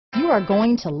are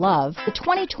going to love the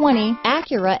 2020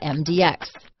 Acura MDX.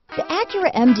 The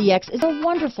Acura MDX is a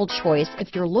wonderful choice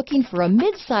if you're looking for a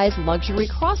mid-size luxury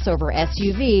crossover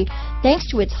SUV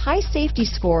thanks to its high safety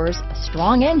scores, a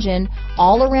strong engine,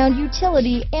 all-around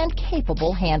utility, and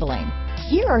capable handling.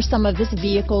 Here are some of this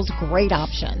vehicle's great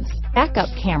options: backup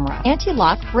camera,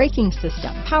 anti-lock braking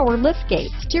system, power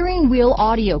liftgate, steering wheel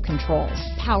audio controls,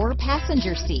 power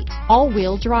passenger seat,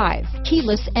 all-wheel drive,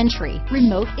 keyless entry,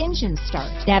 remote engine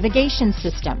start, navigation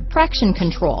system, traction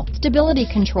control, stability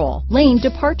control, lane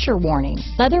departure warning,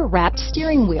 leather-wrapped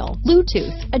steering wheel,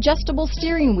 Bluetooth, adjustable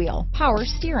steering wheel, power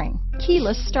steering,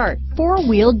 keyless start,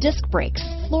 four-wheel disc brakes,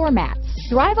 floor mats.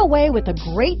 Drive away with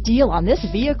a great deal on this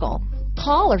vehicle.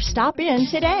 Call or stop in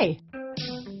today.